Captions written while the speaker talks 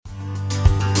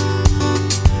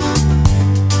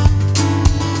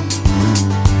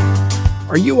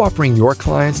Are you offering your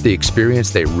clients the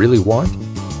experience they really want?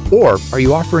 Or are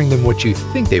you offering them what you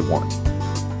think they want?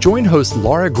 Join hosts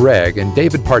Laura Gregg and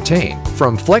David Partain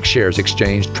from FlexShares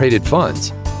Exchange Traded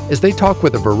Funds as they talk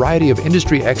with a variety of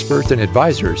industry experts and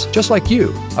advisors just like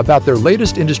you about their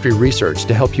latest industry research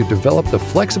to help you develop the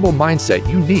flexible mindset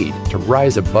you need to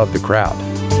rise above the crowd.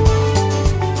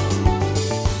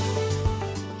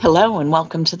 Hello and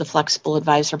welcome to the Flexible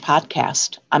Advisor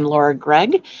Podcast. I'm Laura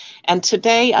Gregg, and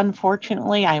today,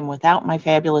 unfortunately, I'm without my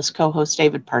fabulous co-host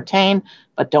David Partain,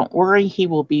 but don't worry, he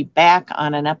will be back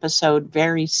on an episode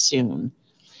very soon.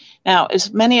 Now,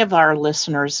 as many of our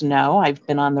listeners know, I've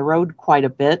been on the road quite a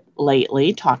bit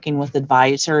lately, talking with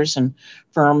advisors and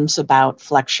firms about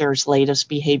FlexShares' latest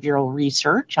behavioral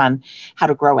research on how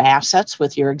to grow assets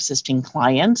with your existing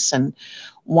clients. And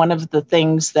one of the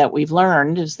things that we've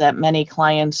learned is that many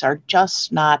clients are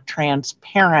just not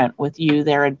transparent with you,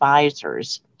 their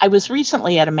advisors. I was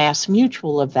recently at a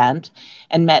MassMutual event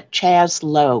and met Chazz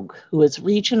Logue, who is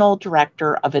Regional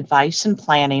Director of Advice and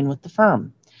Planning with the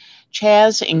firm.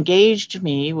 Chazz engaged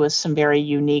me with some very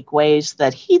unique ways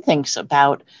that he thinks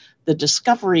about the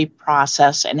discovery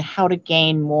process and how to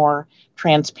gain more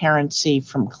transparency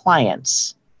from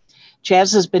clients.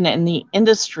 Chazz has been in the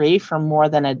industry for more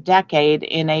than a decade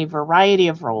in a variety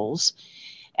of roles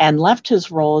and left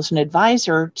his role as an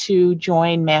advisor to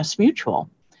join MassMutual.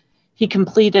 He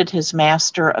completed his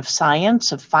Master of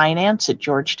Science of Finance at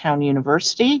Georgetown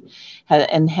University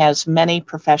and has many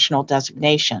professional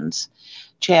designations.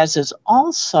 Chazz is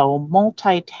also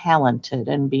multi-talented,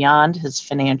 and beyond his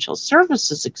financial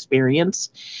services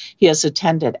experience, he has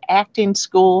attended acting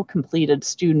school, completed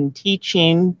student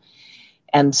teaching,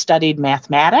 and studied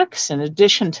mathematics. In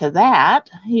addition to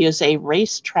that, he is a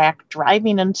racetrack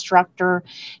driving instructor,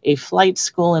 a flight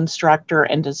school instructor,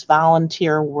 and does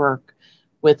volunteer work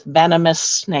with venomous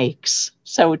snakes.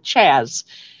 So, Chazz,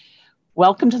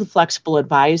 welcome to the Flexible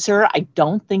Advisor. I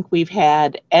don't think we've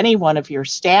had anyone of your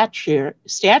stature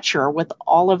with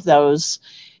all of those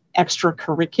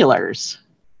extracurriculars.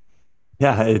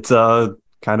 Yeah, it's a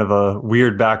kind of a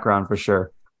weird background for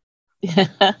sure.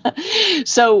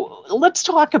 So let's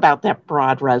talk about that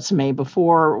broad resume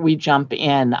before we jump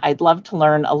in. I'd love to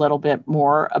learn a little bit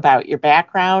more about your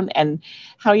background and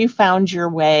how you found your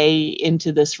way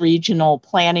into this regional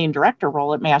planning director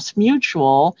role at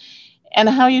MassMutual and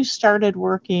how you started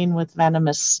working with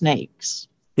venomous snakes.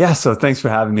 Yeah, so thanks for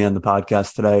having me on the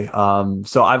podcast today.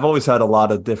 So I've always had a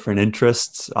lot of different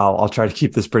interests. I'll try to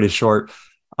keep this pretty short.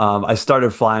 I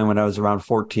started flying when I was around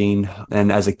 14.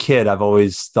 And as a kid, I've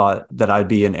always thought that I'd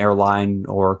be an airline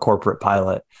or a corporate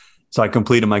pilot. So I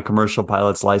completed my commercial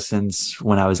pilot's license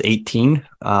when I was 18,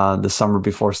 the summer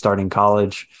before starting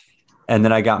college. And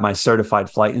then I got my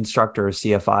certified flight instructor, or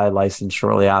CFI license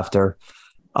shortly after.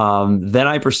 Then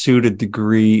I pursued a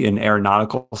degree in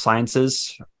aeronautical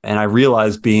sciences. And I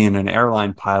realized being an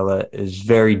airline pilot is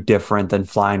very different than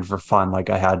flying for fun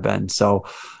like I had been. So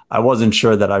I wasn't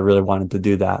sure that I really wanted to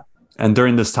do that. And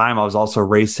during this time, I was also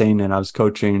racing and I was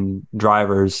coaching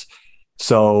drivers.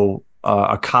 So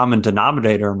a common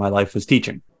denominator in my life was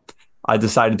teaching. I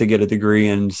decided to get a degree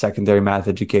in secondary math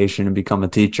education and become a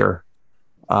teacher.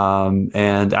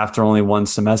 And after only one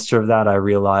semester of that, I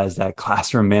realized that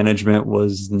classroom management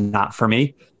was not for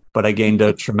me, but I gained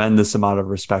a tremendous amount of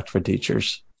respect for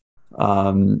teachers.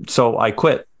 So I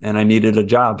quit and I needed a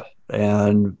job.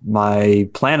 And my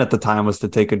plan at the time was to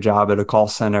take a job at a call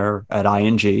center at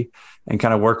ING and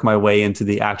kind of work my way into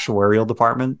the actuarial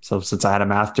department. So since I had a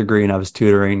math degree and I was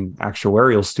tutoring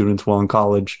actuarial students while in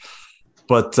college,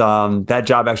 but that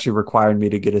job actually required me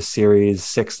to get a Series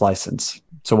 6 license.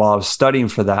 So while I was studying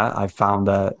for that, I found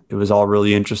that it was all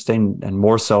really interesting and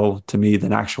more so to me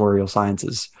than actuarial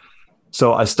sciences.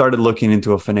 So I started looking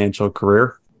into a financial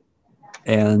career.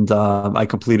 And I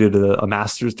completed a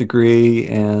master's degree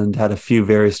and had a few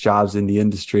various jobs in the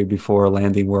industry before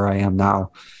landing where I am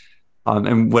now.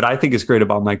 And what I think is great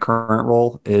about my current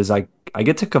role is I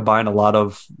get to combine a lot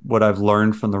of what I've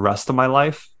learned from the rest of my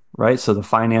life, right? So the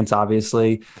finance,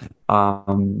 obviously,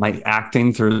 my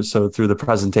acting through the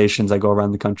presentations I go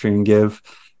around the country and give,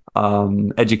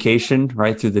 education,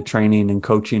 right? Through the training and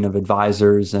coaching of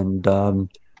advisors and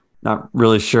not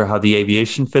really sure how the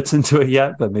aviation fits into it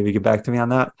yet, but maybe get back to me on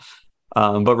that.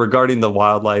 But regarding the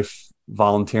wildlife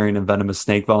volunteering and venomous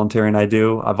snake volunteering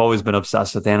I've always been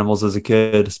obsessed with animals as a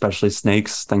kid, especially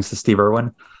snakes, thanks to Steve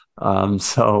Irwin.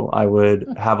 So I would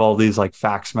have all these like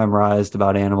facts memorized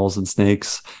about animals and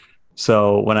snakes.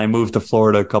 So when I moved to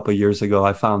Florida a couple of years ago,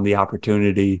 I found the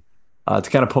opportunity to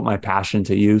kind of put my passion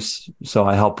to use. So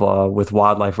I help with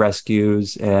wildlife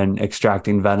rescues and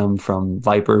extracting venom from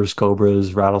vipers,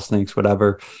 cobras, rattlesnakes,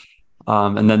 whatever.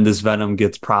 And then this venom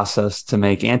gets processed to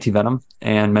make antivenom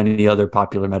and many other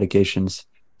popular medications.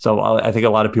 So I think a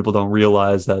lot of people don't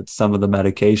realize that some of the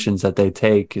medications that they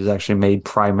take is actually made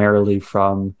primarily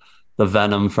from the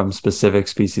venom from specific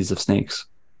species of snakes.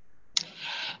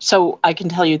 So I can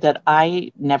tell you that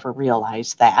I never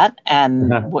realized that.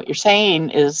 And what you're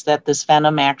saying is that this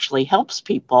venom actually helps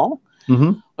people,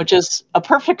 which is a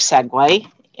perfect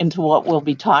segue into what we'll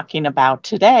be talking about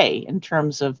today in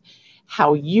terms of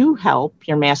how you help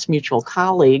your MassMutual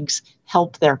colleagues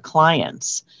help their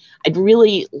clients. I'd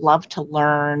really love to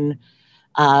learn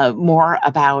more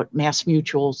about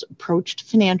MassMutual's approach to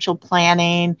financial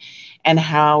planning and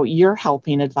how you're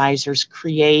helping advisors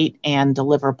create and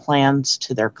deliver plans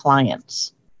to their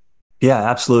clients. Yeah,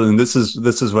 absolutely. And this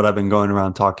is what I've been going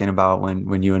around talking about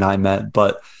when you and I met.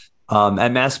 But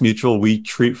at MassMutual, we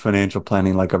treat financial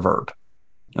planning like a verb.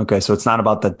 Okay, so it's not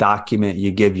about the document you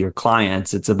give your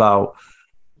clients. It's about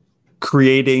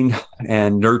creating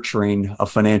and nurturing a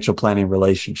financial planning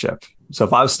relationship. So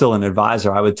if I was still an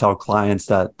advisor, I would tell clients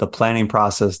that the planning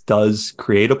process does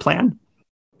create a plan,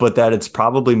 but that it's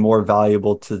probably more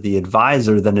valuable to the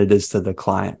advisor than it is to the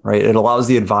client, right? It allows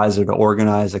the advisor to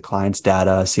organize a client's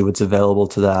data, see what's available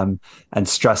to them, and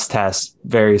stress test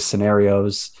various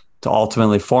scenarios to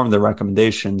ultimately form their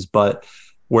recommendations. But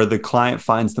where the client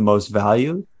finds the most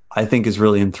value, I think, is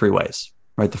really in three ways,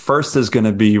 right? The first is going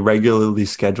to be regularly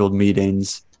scheduled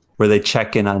meetings where they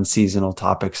check in on seasonal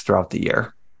topics throughout the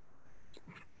year.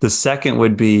 The second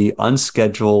would be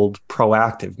unscheduled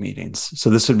proactive meetings. So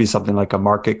this would be something like a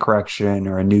market correction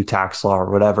or a new tax law or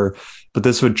whatever, but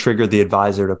this would trigger the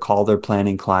advisor to call their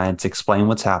planning clients, explain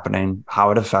what's happening,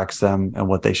 how it affects them, and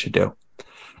what they should do.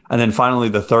 And then finally,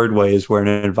 the third way is where an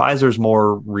advisor is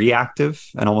more reactive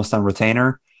and almost on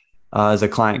retainer, as a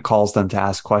client calls them to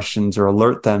ask questions or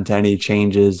alert them to any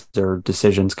changes or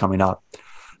decisions coming up.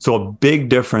 So a big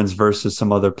difference versus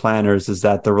some other planners is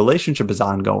that the relationship is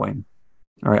ongoing.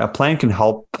 All right, a plan can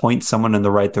help point someone in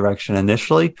the right direction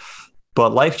initially,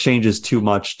 but life changes too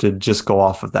much to just go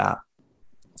off of that.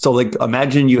 So like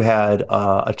imagine you had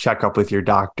a checkup with your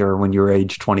doctor when you were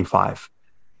age 25,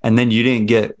 and then you didn't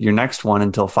get your next one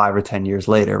until 5 or 10 years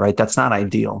later, right? That's not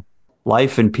ideal.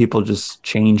 Life and people just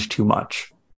change too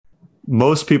much.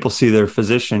 Most people see their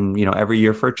physician, every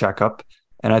year for a checkup.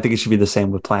 And I think it should be the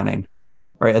same with planning,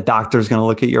 right? A doctor is going to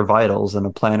look at your vitals and a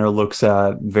planner looks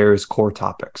at various core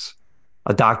topics.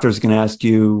 A doctor is going to ask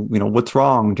you, what's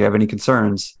wrong? Do you have any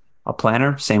concerns? A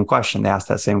planner, same question. They ask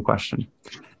that same question.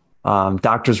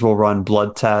 Doctors will run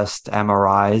blood tests,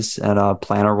 MRIs, and a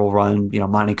planner will run,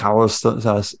 Monte Carlo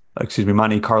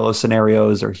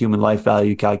scenarios or human life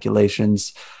value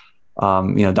calculations.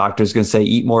 Doctor's going to say,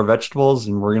 eat more vegetables.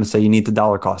 And we're going to say, you need the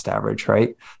dollar cost average,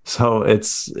 right? So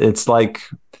it's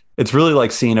really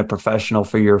like seeing a professional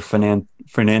for your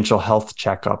financial health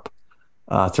checkup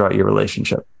throughout your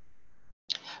relationship.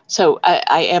 So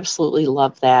I absolutely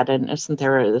love that. And isn't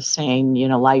there the saying,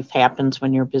 life happens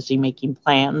when you're busy making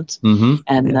plans, and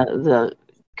the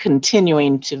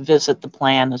continuing to visit the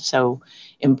plan is so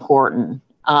important.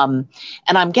 And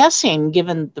I'm guessing,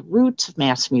 given the roots of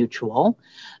MassMutual,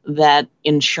 that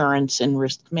insurance and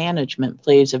risk management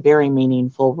plays a very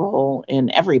meaningful role in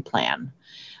every plan.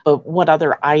 But what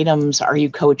other items are you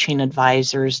coaching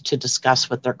advisors to discuss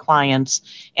with their clients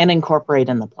and incorporate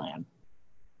in the plan?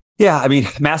 Yeah, I mean,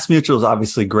 MassMutual is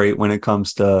obviously great when it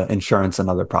comes to insurance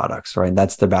and other products, right?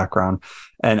 That's the background.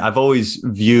 And I've always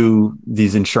viewed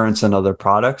these insurance and other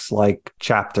products like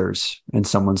chapters in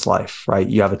someone's life, right?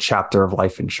 You have a chapter of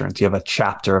life insurance, you have a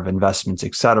chapter of investments,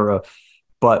 et cetera.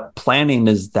 But planning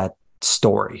is that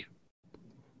story,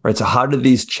 right? So how do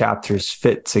these chapters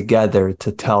fit together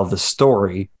to tell the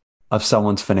story of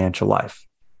someone's financial life?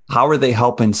 How are they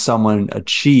helping someone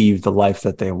achieve the life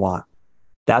that they want?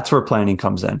 That's where planning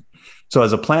comes in. So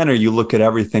as a planner, you look at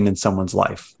everything in someone's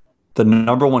life. The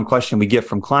number one question we get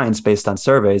from clients based on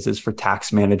surveys is for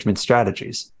tax management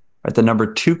strategies. Right? The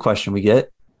number two question we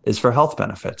get is for health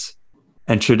benefits.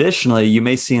 And traditionally, you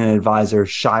may see an advisor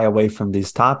shy away from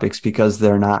these topics because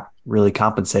they're not really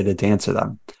compensated to answer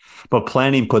them. But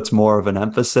planning puts more of an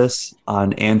emphasis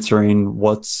on answering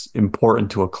what's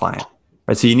important to a client.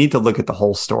 Right? So you need to look at the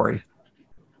whole story.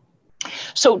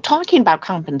 So talking about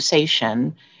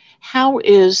compensation, how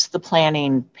is the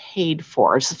planning paid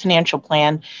for? Is the financial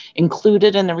plan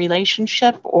included in the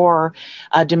relationship, or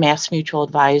do MassMutual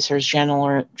advisors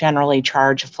generally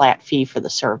charge a flat fee for the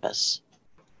service?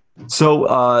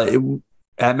 So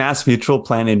at MassMutual,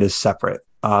 planning is separate.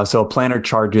 So a planner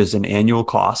charges an annual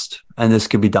cost, and this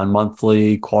could be done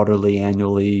monthly, quarterly,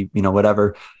 annually,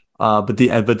 whatever.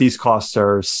 But these costs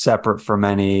are separate from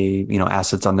any,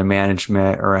 assets under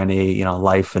management or any,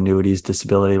 life annuities,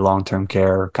 disability, long-term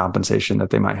care compensation that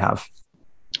they might have.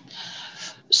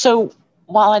 So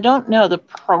while I don't know the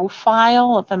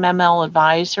profile of MML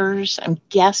advisors, I'm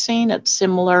guessing it's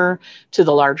similar to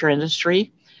the larger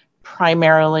industry,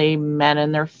 primarily men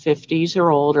in their 50s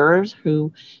or older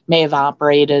who may have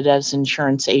operated as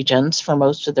insurance agents for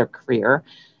most of their career.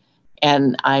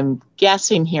 And I'm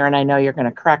guessing here, and I know you're going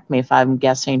to correct me if I'm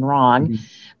guessing wrong,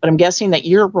 but I'm guessing that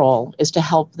your role is to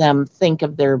help them think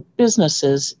of their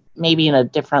businesses maybe in a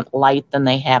different light than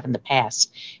they have in the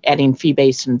past, adding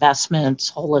fee-based investments,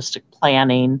 holistic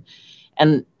planning.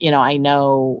 And, I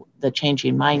know the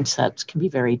changing mindsets can be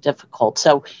very difficult.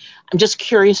 So I'm just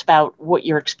curious about what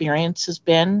your experience has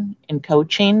been in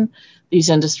coaching these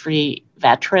industry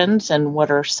veterans and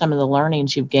what are some of the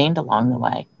learnings you've gained along the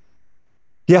way?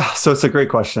 Yeah, so it's a great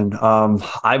question.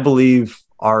 I believe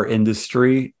our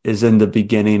industry is in the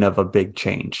beginning of a big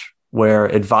change where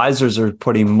advisors are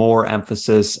putting more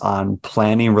emphasis on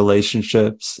planning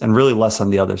relationships and really less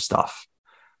on the other stuff.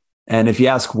 And if you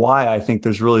ask why, I think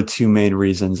there's really two main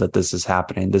reasons that this is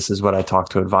happening. This is what I talk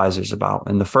to advisors about.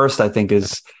 And the first, I think,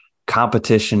 is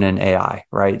competition in AI,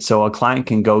 right? So a client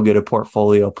can go get a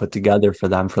portfolio put together for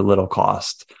them for little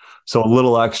cost. So a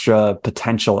little extra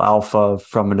potential alpha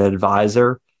from an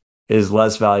advisor is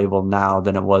less valuable now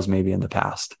than it was maybe in the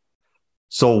past.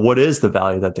 So what is the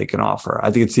value that they can offer?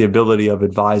 I think it's the ability of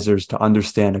advisors to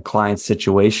understand a client's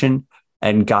situation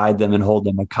and guide them and hold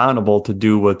them accountable to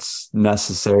do what's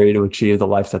necessary to achieve the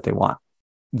life that they want.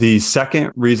 The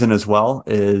second reason as well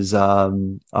is,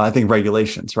 I think,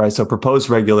 regulations, right? So proposed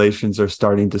regulations are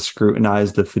starting to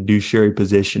scrutinize the fiduciary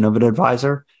position of an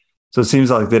advisor. So it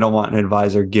seems like they don't want an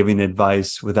advisor giving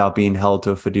advice without being held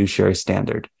to a fiduciary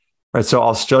standard, right? So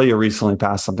Australia recently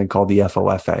passed something called the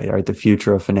FOFA, right? The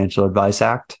Future of Financial Advice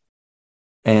Act.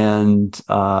 And,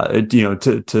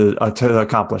 to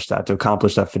accomplish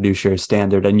that fiduciary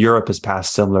standard. And Europe has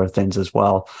passed similar things as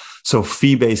well. So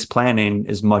fee-based planning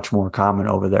is much more common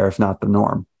over there, if not the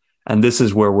norm. And this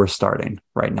is where we're starting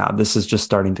right now. This is just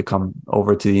starting to come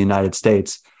over to the United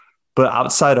States. But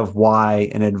outside of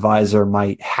why an advisor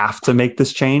might have to make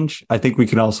this change, I think we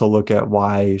can also look at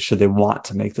why should they want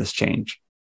to make this change,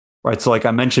 right? So like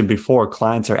I mentioned before,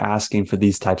 clients are asking for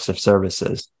these types of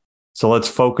services. So let's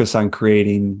focus on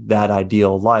creating that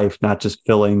ideal life, not just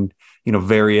filling,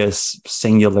 various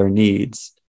singular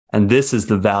needs. And this is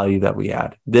the value that we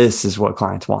add. This is what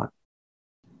clients want.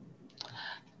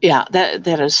 Yeah,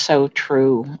 that is so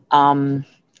true. Because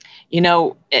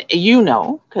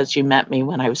you met me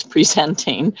when I was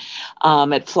presenting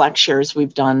at FlexShares,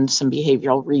 we've done some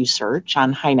behavioral research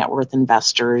on high net worth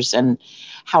investors and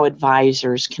how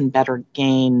advisors can better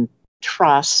gain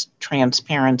trust,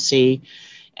 transparency,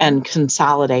 and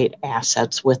consolidate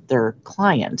assets with their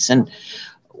clients. And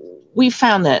we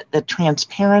found that the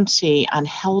transparency on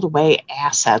held away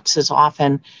assets is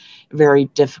often very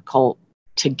difficult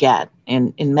to get.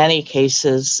 In many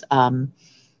cases,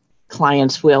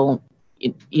 clients will,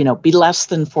 be less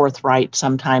than forthright,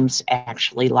 sometimes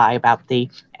actually lie about the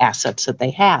assets that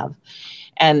they have.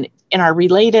 And in our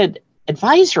related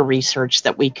advisor research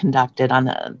that we conducted on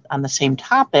the same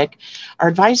topic, our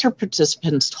advisor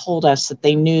participants told us that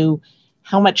they knew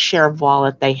how much share of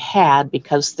wallet they had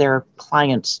because their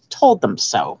clients told them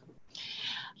so.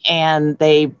 And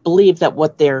they believed that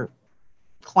what their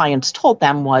clients told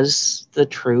them was the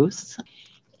truth.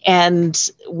 And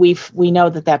we know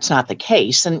that that's not the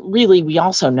case. And really, we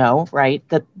also know, right,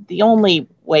 that the only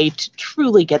way to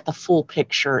truly get the full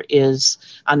picture is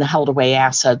on the held away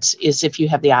assets is if you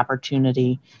have the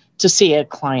opportunity to see a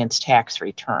client's tax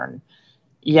return.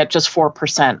 Yet just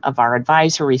 4% of our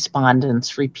advisor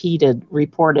respondents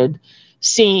reported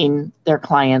seeing their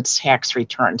client's tax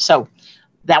return. So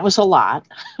that was a lot,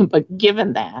 but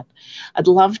given that, I'd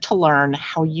love to learn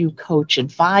how you coach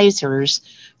advisors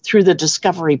through the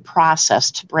discovery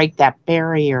process to break that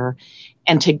barrier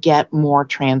and to get more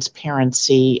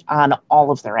transparency on all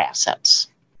of their assets.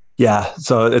 Yeah,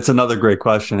 so it's another great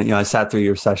question. I sat through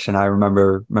your session. I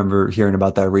remember hearing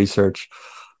about that research.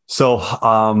 So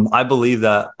I believe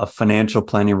that a financial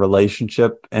planning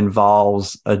relationship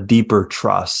involves a deeper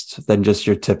trust than just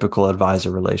your typical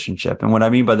advisor relationship. And what I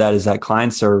mean by that is that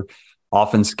clients are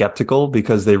often skeptical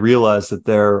because they realize that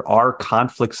there are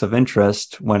conflicts of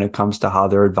interest when it comes to how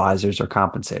their advisors are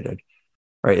compensated,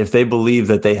 right? If they believe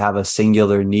that they have a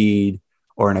singular need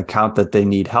or an account that they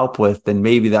need help with, then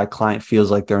maybe that client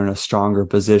feels like they're in a stronger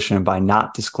position by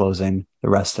not disclosing the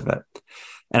rest of it.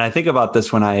 And I think about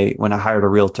this when I hired a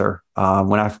realtor,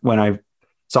 when I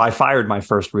So I fired my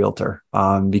first realtor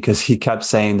because he kept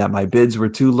saying that my bids were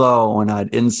too low and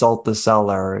I'd insult the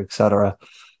seller, et cetera.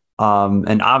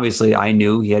 And obviously I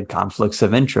knew he had conflicts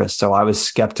of interest. So I was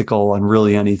skeptical on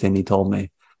really anything he told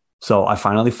me. So I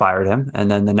finally fired him.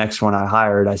 And then the next one I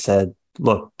hired, I said,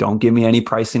 look, don't give me any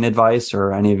pricing advice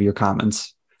or any of your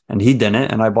comments. And he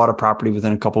didn't. And I bought a property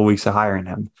within a couple of weeks of hiring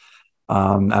him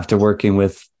after working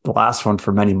with the last one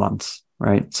for many months,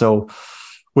 right? So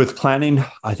with planning,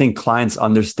 I think clients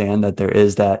understand that there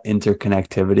is that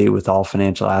interconnectivity with all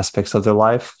financial aspects of their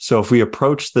life. So if we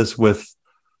approach this with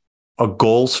a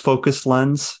goals-focused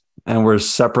lens and we're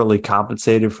separately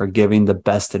compensated for giving the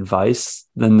best advice,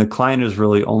 then the client is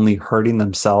really only hurting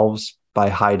themselves by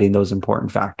hiding those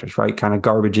important factors, right? Kind of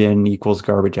garbage in equals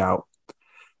garbage out.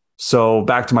 So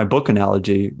back to my book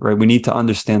analogy, right? We need to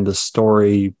understand the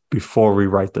story before we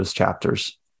write those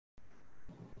chapters.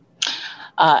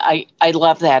 I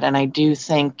love that. And I do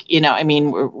think,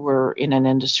 we're in an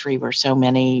industry where so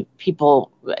many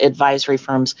people, advisory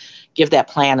firms, give that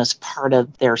plan as part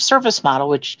of their service model,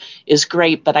 which is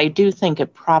great. But I do think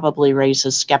it probably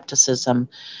raises skepticism,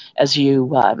 as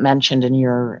you mentioned in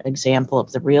your example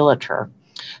of the realtor.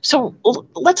 So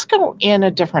let's go in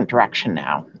a different direction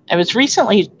now. I was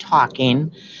recently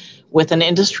talking with an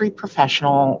industry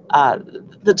professional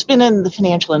that's been in the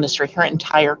financial industry her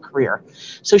entire career.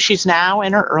 So she's now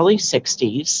in her early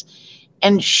 60s,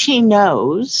 and she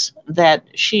knows that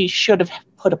she should have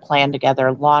put a plan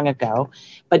together long ago,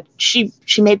 but she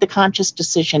made the conscious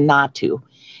decision not to.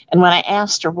 And when I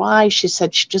asked her why, she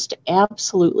said she just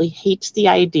absolutely hates the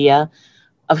idea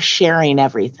of sharing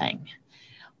everything.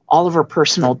 All of her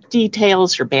personal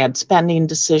details, her bad spending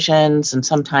decisions, and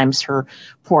sometimes her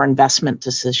poor investment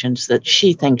decisions that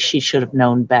she thinks she should have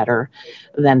known better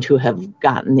than to have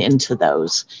gotten into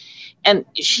those. And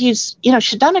she's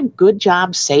done a good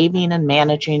job saving and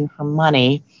managing her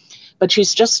money, but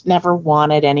she's just never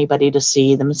wanted anybody to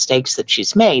see the mistakes that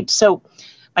she's made. So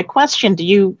my question to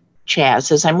you, Chazz,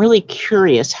 is I'm really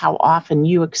curious how often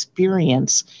you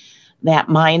experience that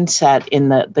mindset in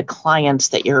the clients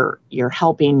that you're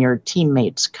helping your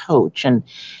teammates coach, and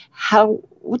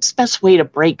what's the best way to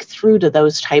break through to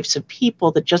those types of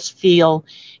people that just feel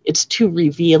it's too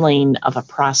revealing of a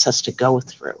process to go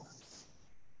through?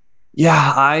 Yeah,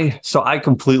 I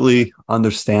completely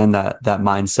understand that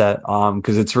mindset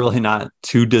because it's really not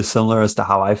too dissimilar as to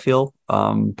how I feel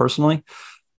personally.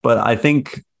 But I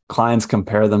think clients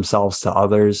compare themselves to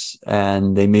others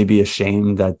and they may be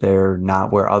ashamed that they're not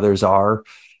where others are,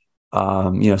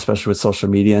 especially with social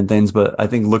media and things. But I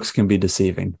think looks can be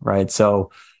deceiving, right? So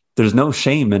there's no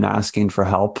shame in asking for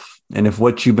help. And if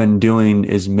what you've been doing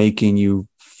is making you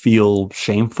feel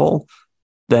shameful,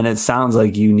 then it sounds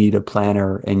like you need a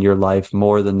planner in your life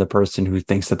more than the person who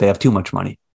thinks that they have too much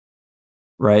money,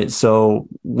 right? So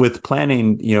with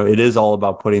planning, it is all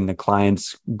about putting the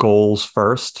client's goals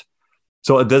first.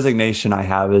 So a designation I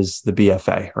have is the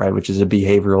BFA, right, which is a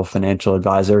behavioral financial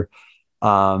advisor.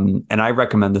 And I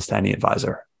recommend this to any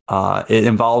advisor. It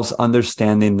involves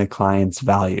understanding the client's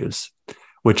values,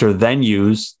 which are then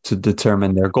used to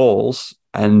determine their goals.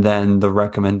 And then the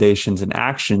recommendations and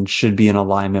actions should be in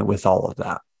alignment with all of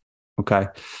that. Okay.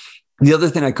 The other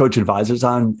thing I coach advisors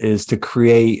on is to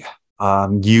create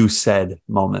you said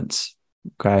moments.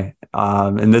 Okay.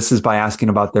 And this is by asking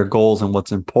about their goals and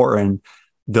what's important.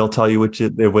 They'll tell you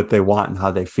what they want and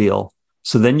how they feel.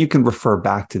 So then you can refer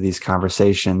back to these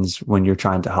conversations when you're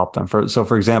trying to help them. So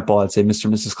for example, I'd say, Mr.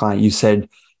 and Mrs. Client, you said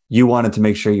you wanted to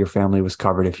make sure your family was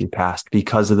covered if you passed.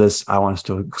 Because of this, I want us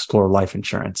to explore life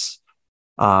insurance.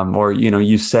 Or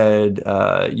you said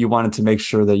you wanted to make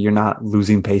sure that you're not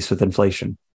losing pace with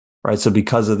inflation, right? So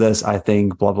because of this, I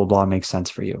think blah, blah, blah makes sense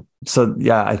for you. So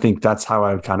yeah, I think that's how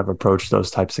I would kind of approach those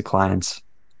types of clients.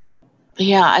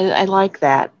 Yeah, I like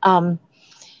that.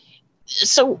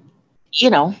 So,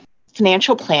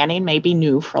 financial planning may be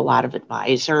new for a lot of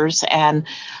advisors, and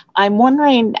I'm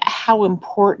wondering how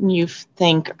important you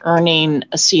think earning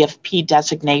a CFP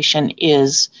designation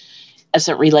is as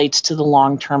it relates to the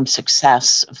long-term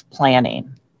success of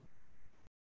planning.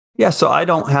 Yeah, so I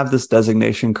don't have this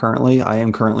designation currently. I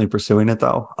am currently pursuing it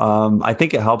though. I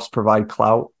think it helps provide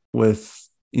clout with,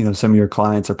 some of your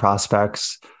clients or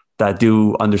prospects that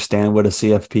do understand what a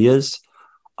CFP is.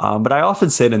 But I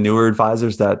often say to newer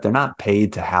advisors that they're not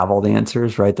paid to have all the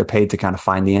answers, right? They're paid to kind of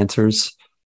find the answers.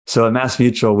 So at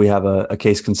MassMutual, we have a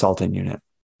case consulting unit,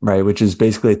 right? Which is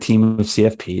basically a team of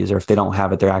CFPs, or if they don't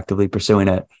have it, they're actively pursuing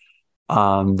it,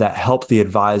 that help the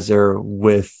advisor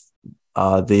with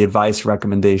the advice,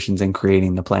 recommendations, and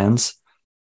creating the plans.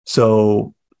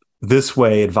 So This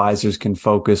way, advisors can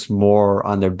focus more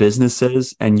on their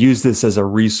businesses and use this as a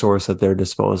resource at their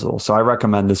disposal. So I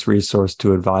recommend this resource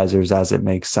to advisors as it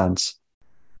makes sense.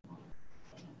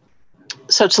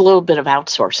 So it's a little bit of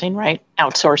outsourcing, right?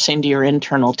 Outsourcing to your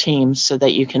internal teams so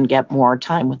that you can get more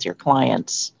time with your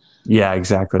clients. Yeah,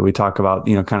 exactly. We talk about,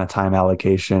 kind of time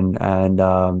allocation and,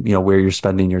 where you're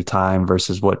spending your time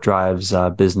versus what drives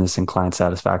business and client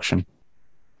satisfaction.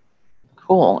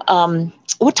 Cool.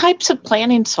 What types of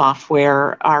planning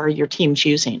software are your teams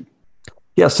using?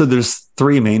 Yeah, so there's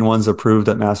three main ones approved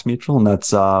at MassMutual, and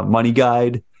that's Money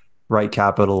Guide, Right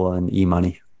Capital, and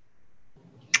eMoney.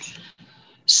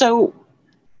 So,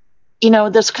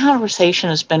 this conversation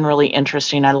has been really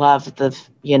interesting. I love the,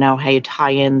 how you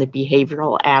tie in the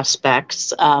behavioral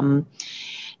aspects.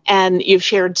 And you've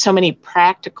shared so many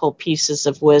practical pieces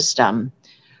of wisdom.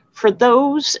 For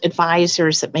those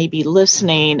advisors that may be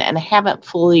listening and haven't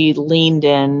fully leaned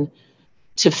in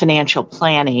to financial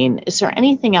planning, is there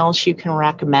anything else you can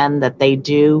recommend that they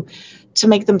do to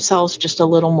make themselves just a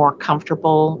little more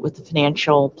comfortable with the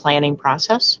financial planning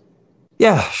process?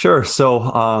 Yeah, sure.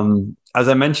 So, as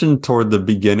I mentioned toward the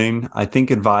beginning, I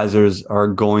think advisors are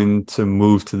going to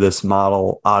move to this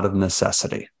model out of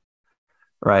necessity,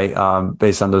 right?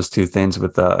 Based on those two things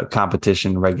with the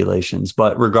competition regulations.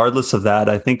 But regardless of that,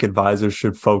 I think advisors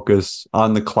should focus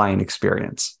on the client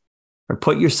experience. Or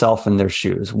put yourself in their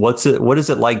shoes. What is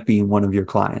it like being one of your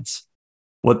clients?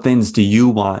 What things do you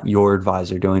want your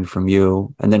advisor doing from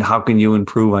you? And then how can you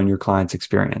improve on your client's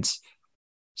experience?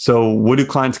 So what do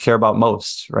clients care about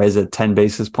most, right? Is it 10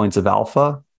 basis points of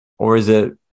alpha? Or is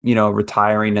it,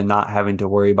 retiring and not having to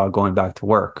worry about going back to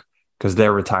work because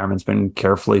their retirement's been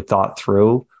carefully thought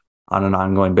through on an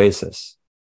ongoing basis?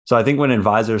 So I think when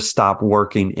advisors stop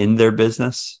working in their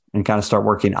business and kind of start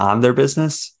working on their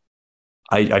business,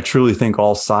 I truly think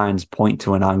all signs point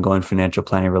to an ongoing financial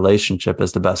planning relationship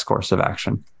as the best course of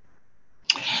action.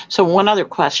 So one other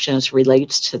question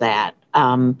relates to that.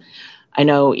 I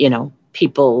know,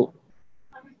 people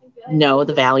know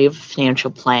the value of a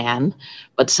financial plan,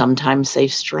 but sometimes they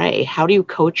stray. How do you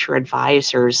coach your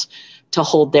advisors to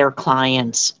hold their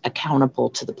clients accountable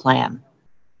to the plan?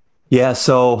 Yeah,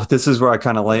 so this is where I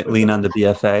kind of lean on the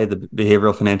BFA, the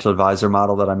Behavioral Financial Advisor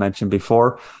model that I mentioned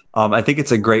before. I think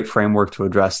it's a great framework to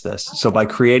address this. So by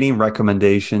creating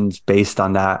recommendations based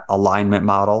on that alignment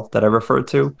model that I referred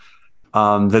to,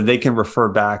 then they can refer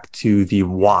back to the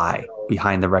why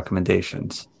behind the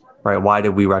recommendations, right? Why did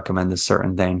we recommend this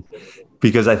certain thing?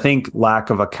 Because I think lack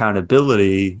of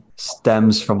accountability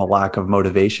stems from a lack of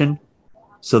motivation.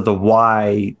 So the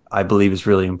why, I believe, is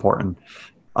really important.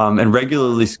 And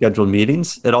regularly scheduled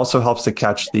meetings, it also helps to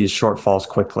catch these shortfalls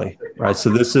quickly, right? So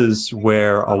this is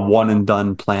where a one and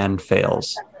done plan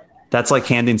fails. That's like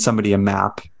handing somebody a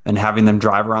map and having them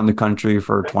drive around the country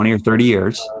for 20 or 30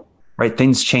 years, right?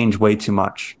 Things change way too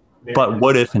much. But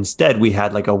what if instead we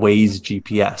had like a Waze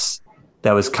GPS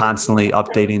that was constantly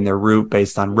updating their route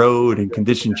based on road and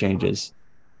condition changes,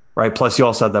 right? Plus you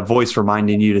also have that voice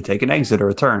reminding you to take an exit or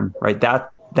a turn, right?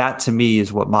 That to me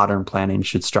is what modern planning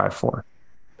should strive for.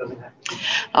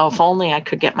 Oh, if only I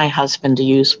could get my husband to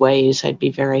use Waze, I'd be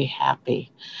very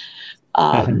happy.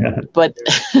 But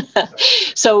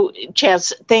so,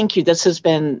 Chazz, thank you. This has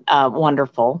been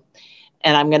wonderful.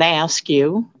 And I'm going to ask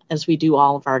you, as we do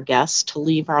all of our guests, to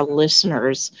leave our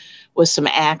listeners with some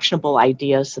actionable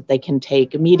ideas that they can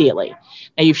take immediately.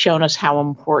 Now, you've shown us how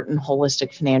important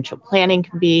holistic financial planning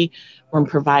can be when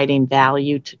providing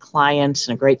value to clients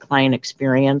and a great client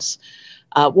experience.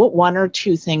 What one or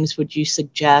two things would you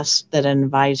suggest that an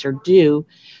advisor do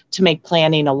to make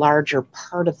planning a larger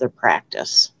part of their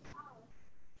practice?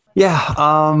 Yeah.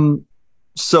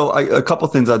 So a couple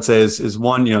of things I'd say is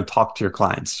one, talk to your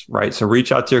clients, right? So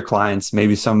reach out to your clients,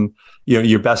 maybe some,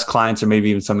 your best clients or maybe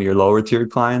even some of your lower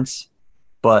tiered clients,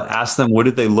 but ask them, what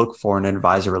did they look for in an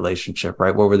advisor relationship,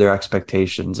 right? What were their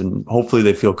expectations? And hopefully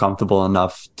they feel comfortable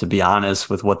enough to be honest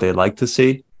with what they'd like to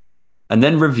see. And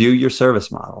then review your service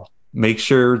model. Make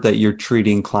sure that you're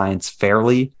treating clients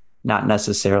fairly, not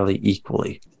necessarily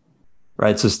equally,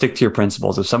 right? So stick to your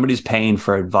principles. If somebody's paying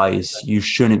for advice, you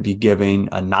shouldn't be giving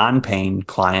a non-paying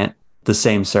client the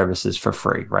same services for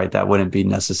free, right? That wouldn't be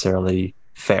necessarily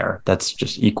fair. That's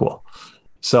just equal.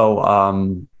 So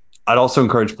I'd also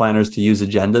encourage planners to use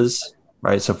agendas,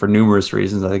 right? So for numerous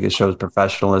reasons, I think it shows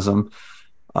professionalism.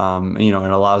 And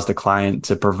allows the client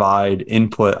to provide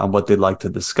input on what they'd like to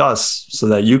discuss so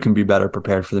that you can be better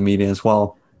prepared for the meeting as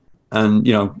well. And,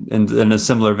 in a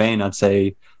similar vein, I'd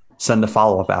say send a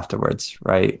follow-up afterwards,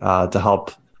 right? To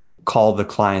help call the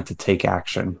client to take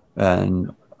action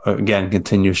and again,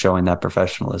 continue showing that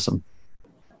professionalism.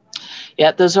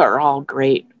 Yeah, those are all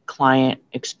great client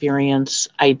experience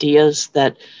ideas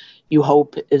that you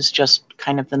hope is just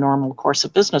kind of the normal course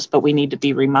of business, but we need to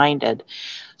be reminded.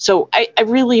 So I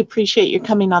really appreciate you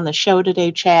coming on the show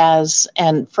today, Chazz.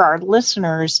 And for our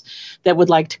listeners that would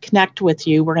like to connect with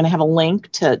you, we're going to have a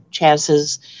link to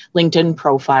Chazz's LinkedIn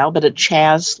profile, but at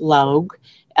Chazz Logue,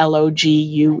 Logue,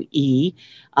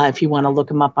 if you want to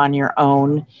look him up on your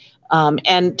own.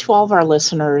 And to all of our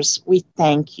listeners, we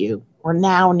thank you. We're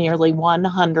now nearly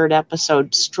 100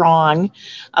 episodes strong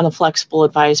on the Flexible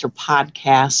Advisor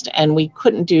podcast, and we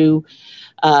couldn't do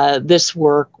this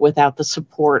work without the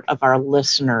support of our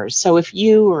listeners. So if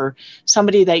you or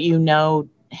somebody that you know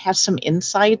has some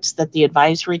insights that the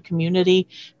advisory community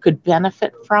could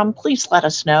benefit from, please let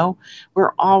us know.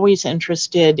 We're always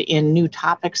interested in new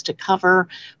topics to cover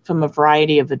from a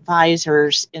variety of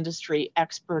advisors, industry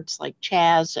experts like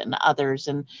Chazz and others.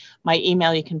 And my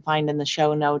email you can find in the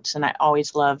show notes, and I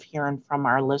always love hearing from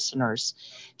our listeners.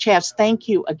 Chazz, thank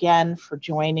you again for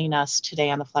joining us today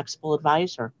on the Flexible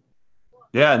Advisor.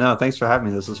 Yeah, no, thanks for having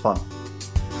me. This was fun.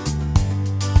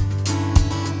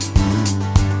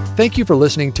 Thank you for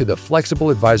listening to the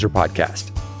Flexible Advisor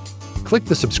podcast. Click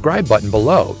the subscribe button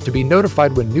below to be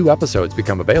notified when new episodes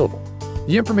become available.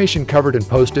 The information covered and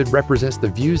posted represents the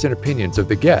views and opinions of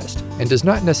the guest and does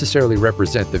not necessarily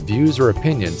represent the views or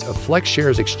opinions of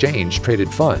FlexShares Exchange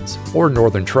Traded Funds or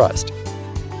Northern Trust.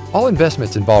 All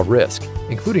investments involve risk,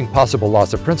 including possible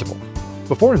loss of principal.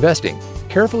 Before investing,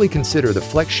 carefully consider the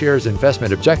FlexShares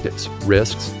investment objectives,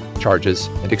 risks, charges,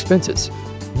 and expenses.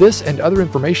 This and other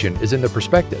information is in the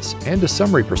prospectus and a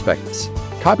summary prospectus,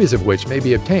 copies of which may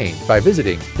be obtained by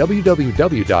visiting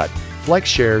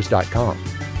www.flexshares.com.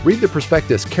 Read the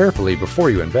prospectus carefully before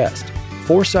you invest.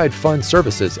 Foreside Fund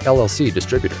Services, LLC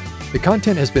distributor. The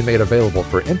content has been made available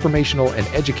for informational and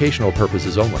educational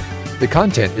purposes only. The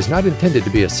content is not intended to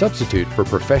be a substitute for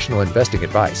professional investing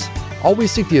advice.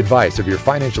 Always seek the advice of your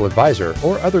financial advisor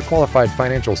or other qualified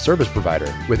financial service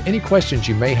provider with any questions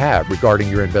you may have regarding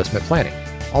your investment planning.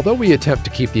 Although we attempt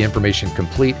to keep the information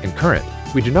complete and current,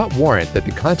 we do not warrant that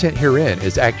the content herein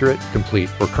is accurate, complete,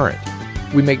 or current.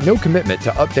 We make no commitment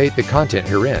to update the content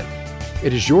herein.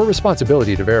 It is your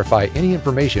responsibility to verify any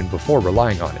information before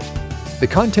relying on it. The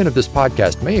content of this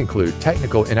podcast may include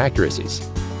technical inaccuracies.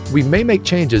 We may make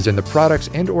changes in the products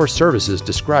and/or services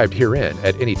described herein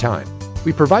at any time.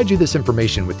 We provide you this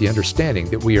information with the understanding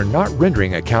that we are not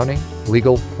rendering accounting,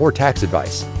 legal, or tax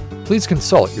advice. Please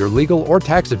consult your legal or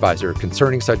tax advisor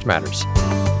concerning such matters.